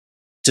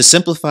To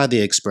simplify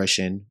the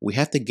expression, we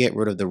have to get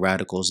rid of the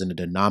radicals in the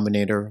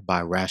denominator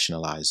by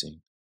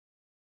rationalizing.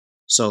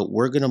 So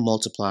we're going to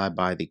multiply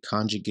by the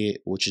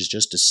conjugate, which is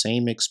just the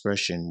same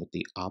expression with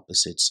the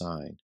opposite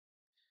sign.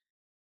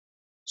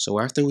 So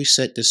after we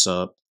set this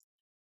up,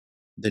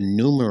 the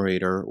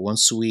numerator,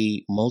 once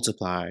we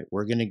multiply,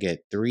 we're going to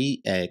get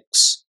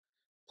 3x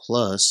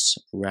plus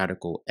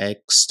radical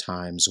x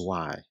times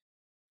y.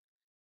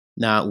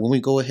 Now, when we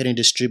go ahead and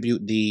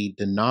distribute the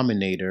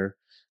denominator,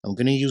 I'm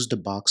going to use the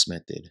box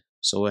method.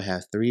 So I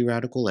have 3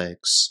 radical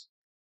x,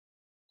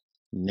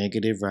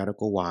 negative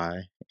radical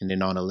y, and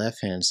then on the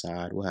left-hand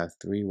side, we'll have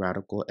 3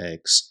 radical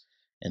x,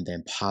 and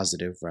then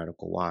positive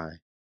radical y.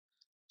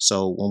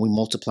 So when we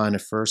multiply in the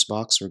first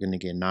box, we're going to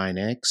get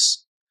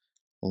 9x.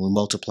 When we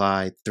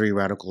multiply 3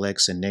 radical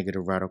x and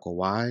negative radical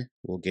y,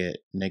 we'll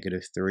get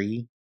negative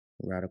 3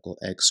 radical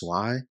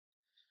xy.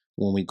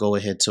 When we go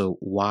ahead to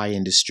y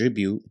and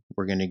distribute,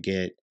 we're going to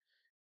get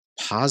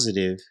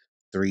positive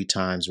 3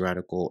 times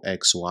radical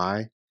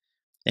xy.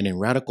 And then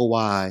radical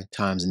y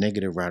times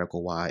negative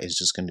radical y is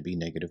just going to be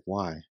negative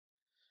y.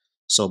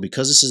 So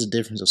because this is a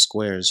difference of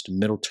squares, the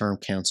middle term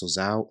cancels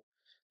out.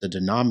 The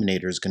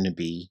denominator is going to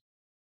be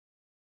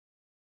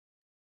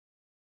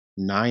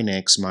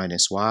 9x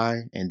minus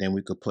y, and then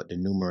we could put the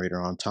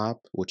numerator on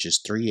top, which is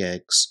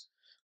 3x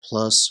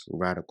plus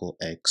radical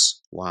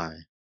xy.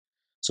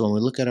 So when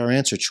we look at our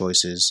answer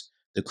choices,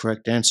 the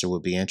correct answer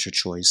would be answer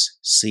choice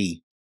C.